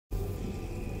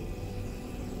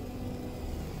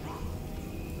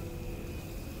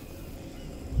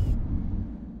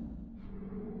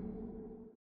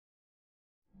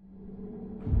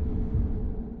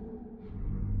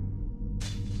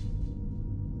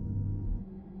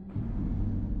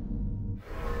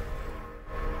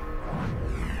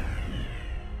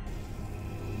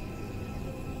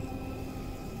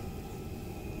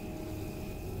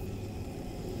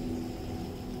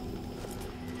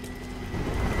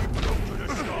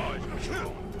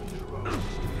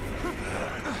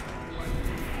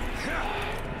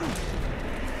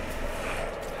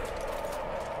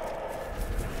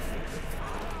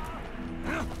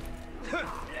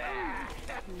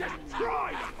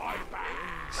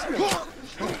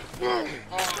We're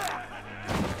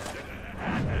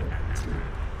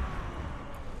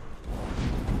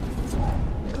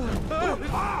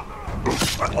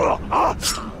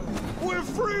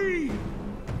free!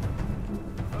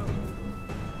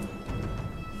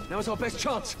 Now's our best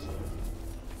chance.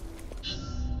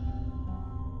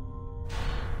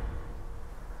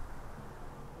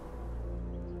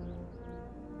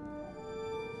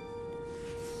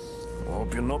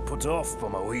 Hope you're not put off by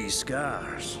my wee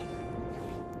scars.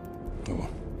 Oh,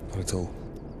 not at all.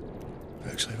 I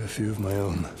actually have a few of my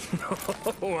own.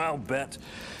 Oh, I'll bet.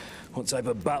 What type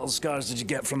of battle scars did you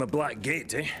get from the Black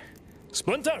Gate, eh?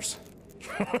 Splinters?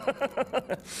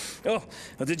 Oh,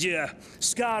 or did you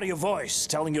scar your voice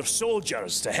telling your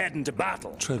soldiers to head into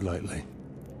battle? Tread lightly.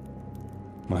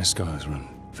 My scars run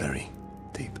very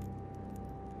deep.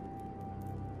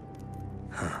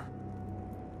 Huh.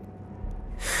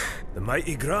 The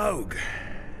mighty Graug.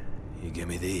 He gave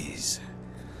me these.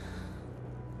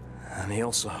 And he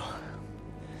also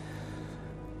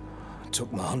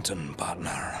took my hunting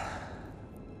partner.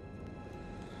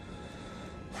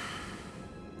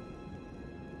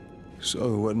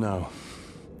 So, what now?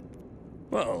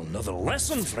 Well, another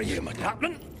lesson for you, my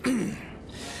captain.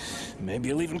 Maybe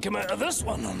you'll even come out of this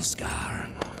one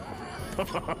unscarred.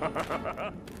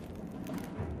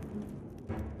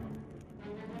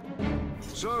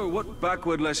 So, what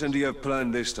backward lesson do you have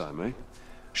planned this time, eh?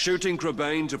 Shooting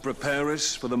Crebain to prepare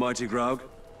us for the mighty Graug?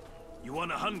 You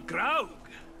want to hunt Graug?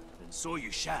 Then so you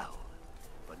shall.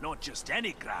 But not just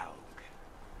any Graug.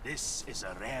 This is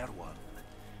a rare one.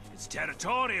 It's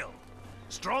territorial.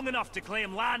 Strong enough to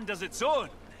claim land as its own.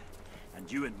 And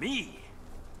you and me,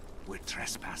 we're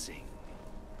trespassing.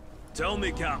 Tell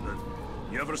me, Captain,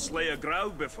 you ever slay a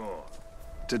Graug before?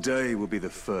 Today will be the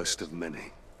first of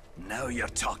many. Now you're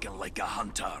talking like a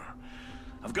hunter.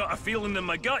 I've got a feeling in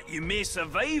my gut you may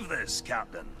survive this,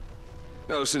 Captain.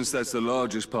 Well, since that's the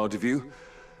largest part of you,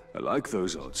 I like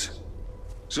those odds.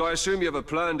 So I assume you have a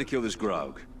plan to kill this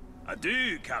Graug? I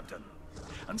do, Captain.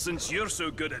 And since you're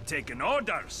so good at taking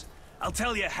orders, I'll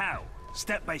tell you how,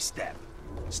 step by step.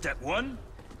 Step 1,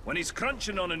 when he's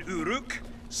crunching on an Uruk,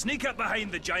 sneak up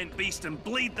behind the giant beast and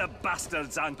bleed the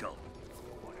bastard's ankle.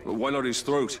 Well, why not his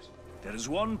throat? There is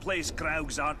one place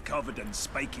Graugs aren't covered in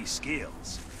spiky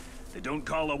scales. They don't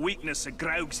call a weakness a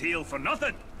Graug's heel for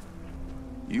nothing.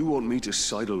 You want me to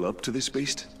sidle up to this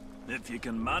beast? If you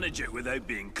can manage it without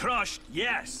being crushed,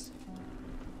 yes.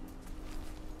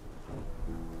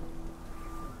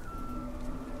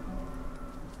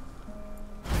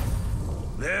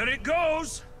 There it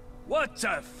goes! What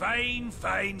a fine,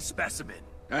 fine specimen.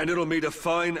 And it'll meet a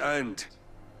fine end.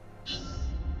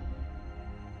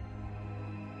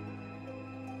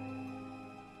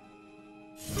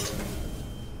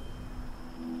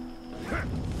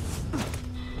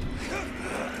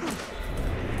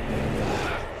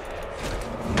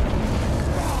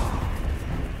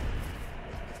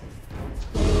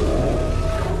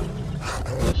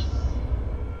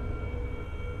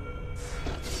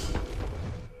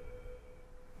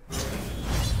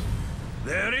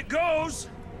 There it goes!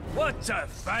 What a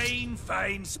fine,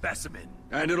 fine specimen.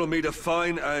 And it'll meet a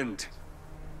fine end.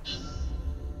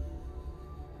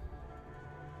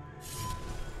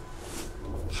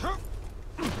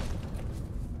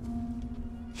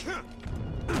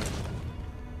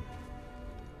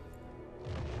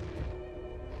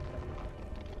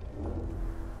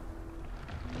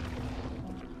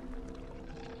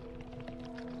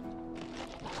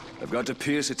 I've got to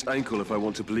pierce its ankle if I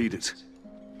want to bleed it.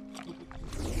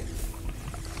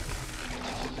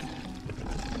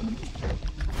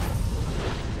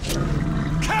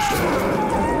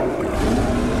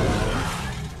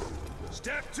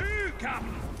 Step 2,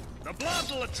 Captain. The blood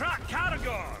will attract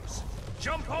Caragors.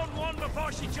 Jump on one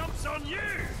before she jumps on you.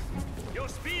 Your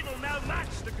speed will now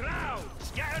match the ground.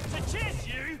 Get her to chase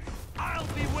you. I'll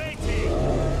be waiting.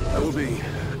 That will be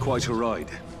quite a ride.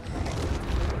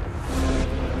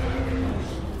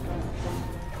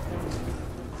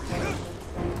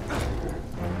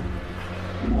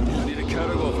 I need a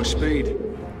Caragor for speed.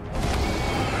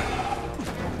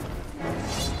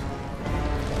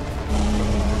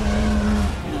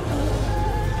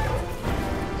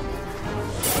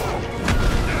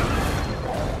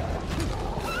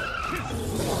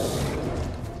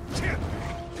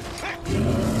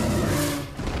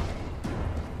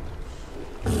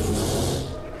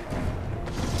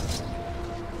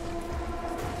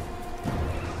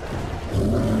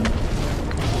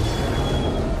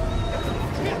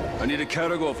 I need a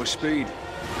Caragor for speed.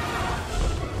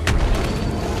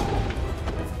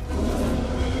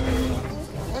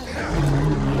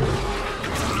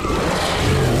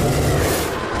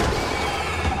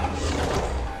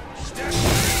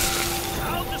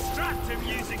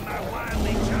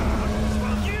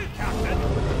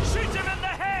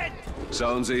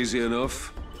 Sounds easy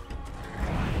enough.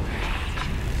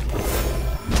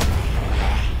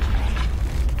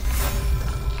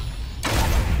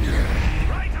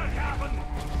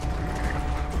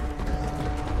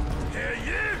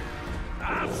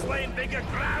 Bigger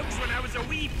crowds when I was a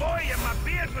wee boy and my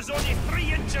beard was only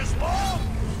 3 inches long.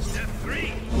 Step 3.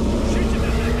 Shoot him in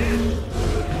the head.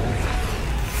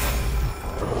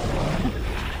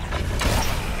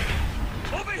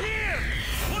 Over here!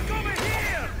 Look over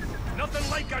here! Nothing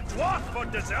like a dwarf for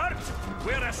dessert.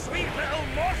 We're a sweet little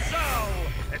morsel.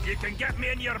 If you can get me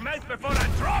in your mouth before I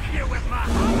drop you with my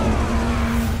hammer!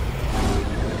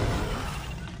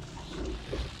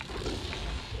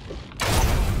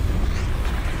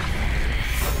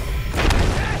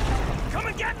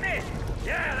 Get me!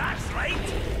 Yeah, that's right!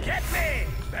 Get me!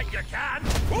 Bet you can!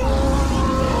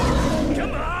 Ooh!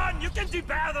 Come on! You can do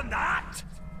better than that!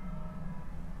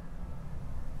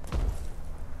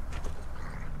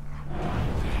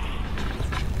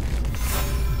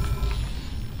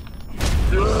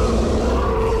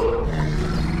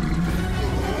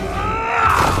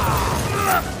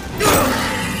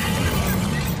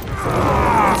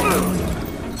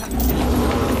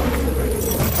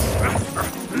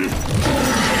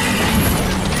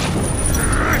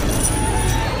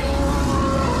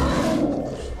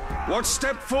 What's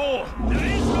step 4? There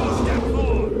is no step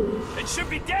 4! It should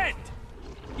be dead!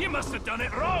 You must have done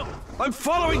it wrong! I'm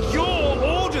following your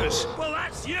orders! Well,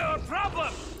 that's your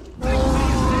problem! Think for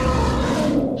yourself!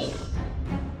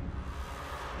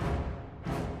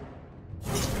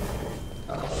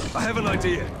 I have an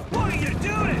idea. What are you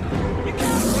doing? You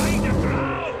can't ride a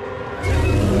crowd!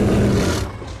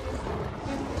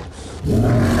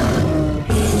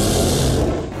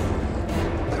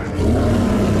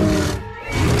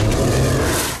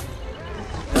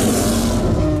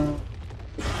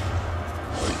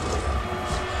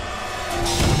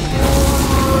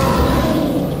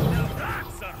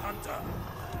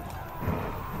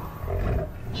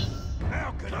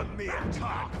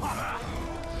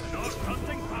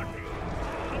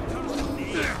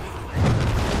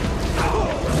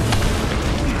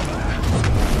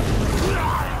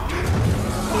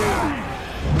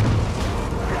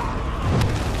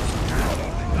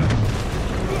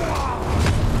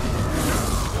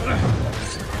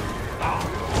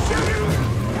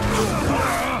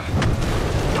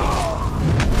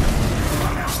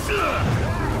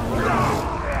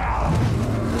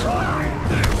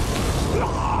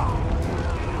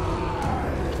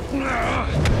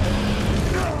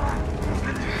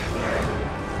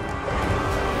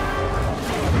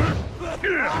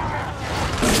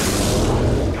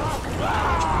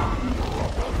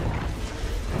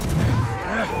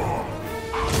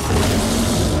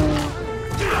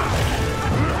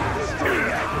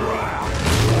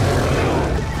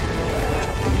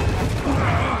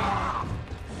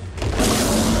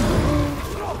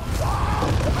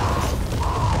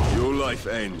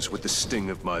 Ends with the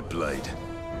sting of my blade.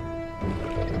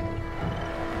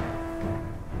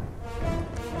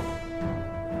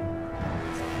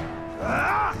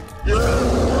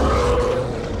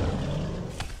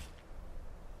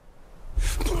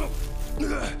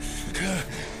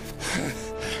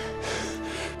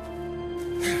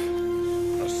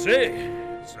 I say,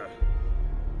 it's a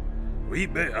wee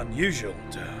bit unusual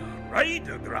to ride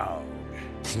a ground.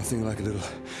 Nothing like a little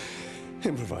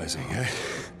improvising, eh?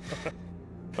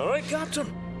 All right,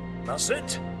 Captain. That's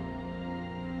it.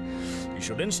 You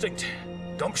showed instinct,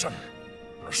 gumption,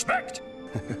 respect.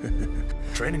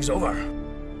 Training's over.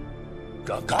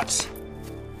 Got guts?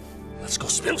 Let's go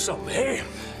spill some, eh?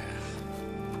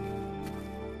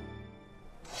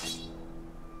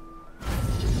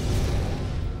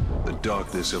 The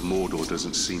darkness of Mordor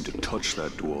doesn't seem to touch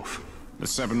that dwarf. The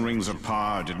 7 rings of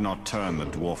power did not turn the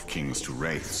dwarf kings to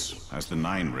wraiths, as the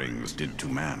 9 rings did to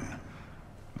man.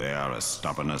 They are as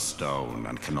stubborn as stone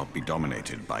and cannot be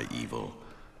dominated by evil.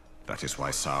 That is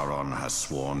why Sauron has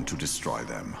sworn to destroy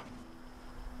them.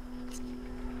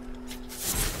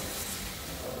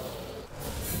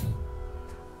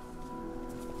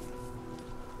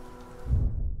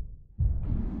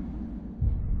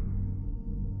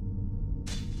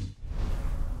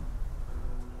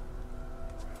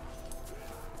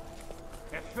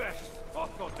 At first, I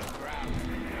thought the ground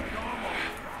was normal.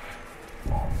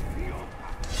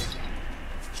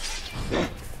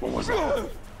 What was that?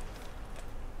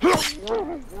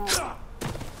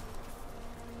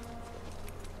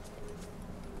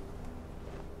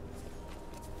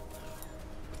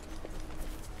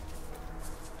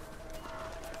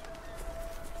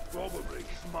 Probably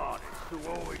smartest to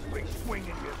always be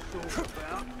swinging your sword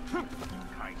about.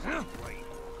 Case of brain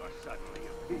got suddenly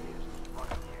appears.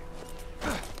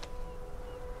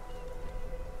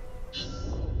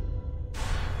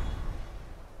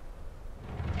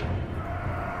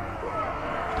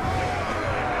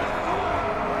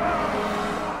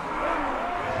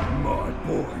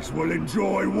 Gods will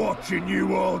enjoy watching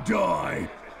you all die.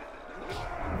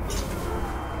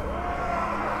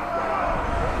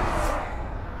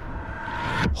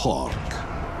 Hark.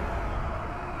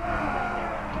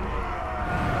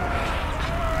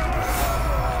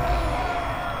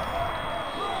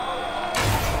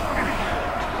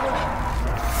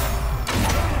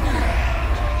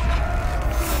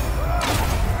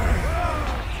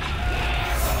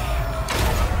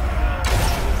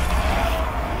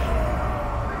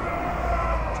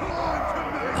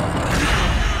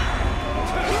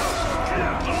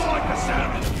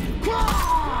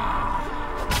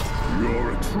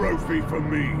 Trophy for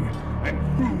me, and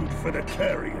food for the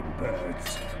carrion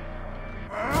birds.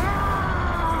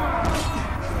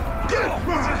 Get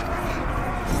back!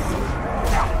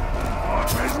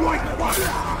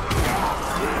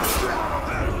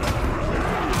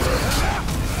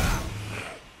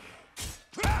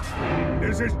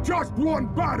 This is just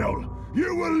one battle!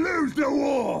 You will lose the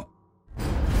war!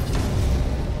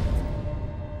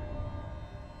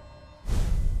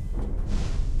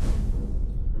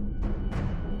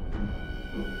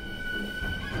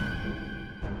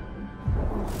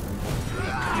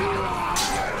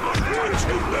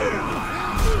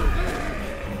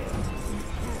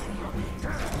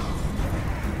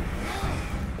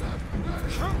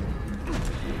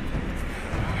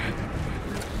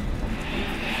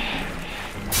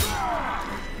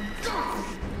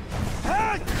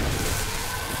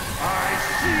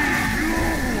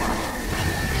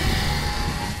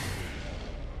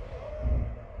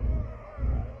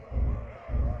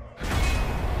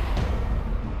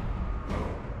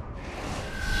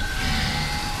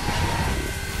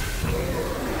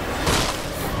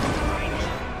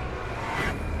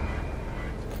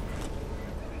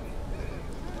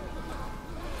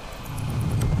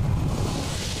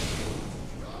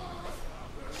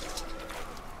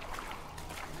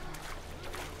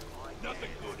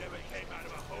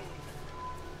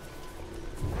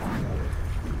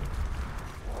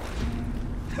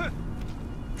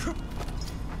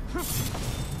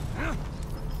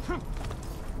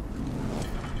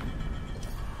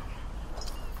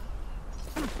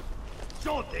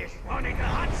 Saw this, I need to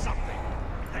hunt something.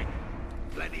 Hey,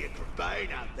 plenty of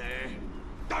crabane out there.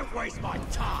 Don't waste my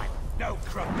time. No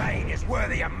crabane is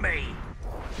worthy of me.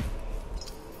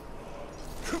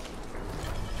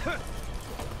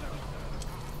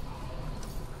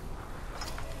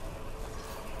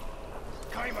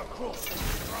 Came across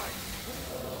this train.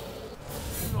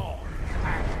 Not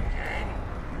again.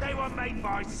 They were made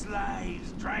by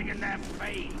slaves, dragging their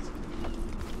feet.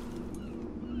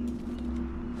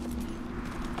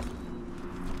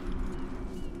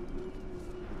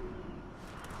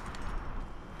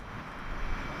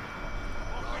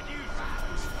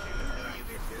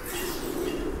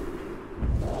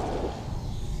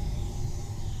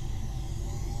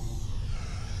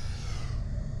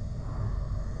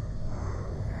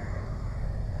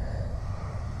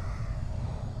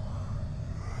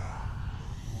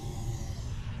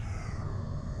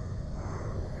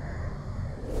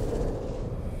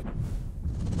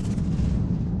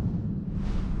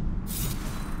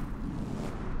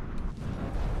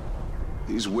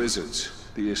 These wizards,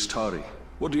 the Istari,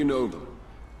 what do you know of them?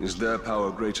 Is their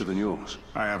power greater than yours?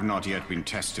 I have not yet been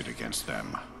tested against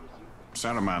them.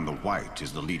 Saruman the White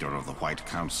is the leader of the White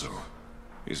Council.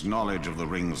 His knowledge of the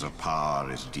Rings of Power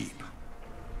is deep.